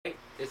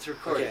It's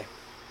recorded. Okay.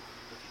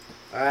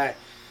 Alright.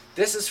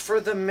 This is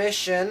for the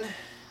mission.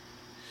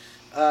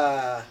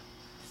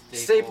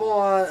 Staple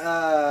on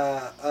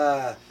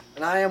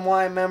an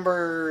IMY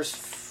member's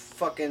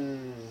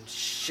fucking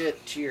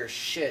shit to your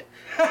shit.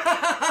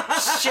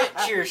 Shit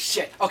to your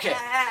shit. Okay.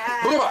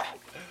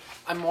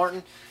 I'm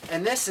Morton,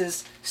 and this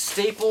is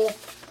staple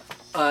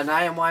an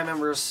IMY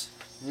member's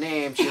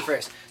name to your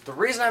face. The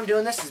reason I'm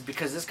doing this is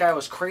because this guy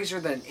was crazier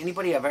than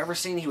anybody I've ever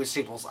seen. He would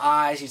staple his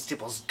eyes, he'd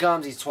staple his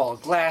gums, he'd swallow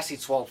glass, he'd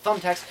swallow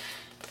thumbtacks.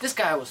 This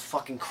guy was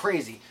fucking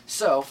crazy.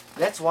 So,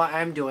 that's why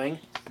I'm doing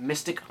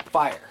Mystic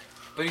Fire.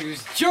 But he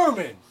was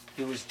German!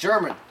 He was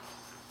German.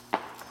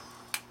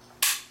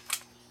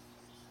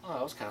 Oh,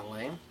 that was kind of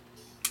lame.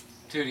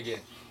 Do it again.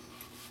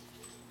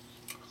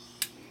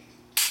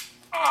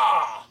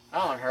 Ah!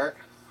 That one hurt.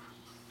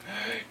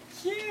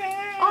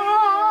 Yeah!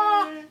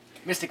 Ah!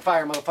 Mystic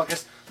Fire,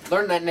 motherfuckers.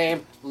 Learn that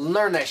name,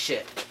 learn that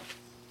shit.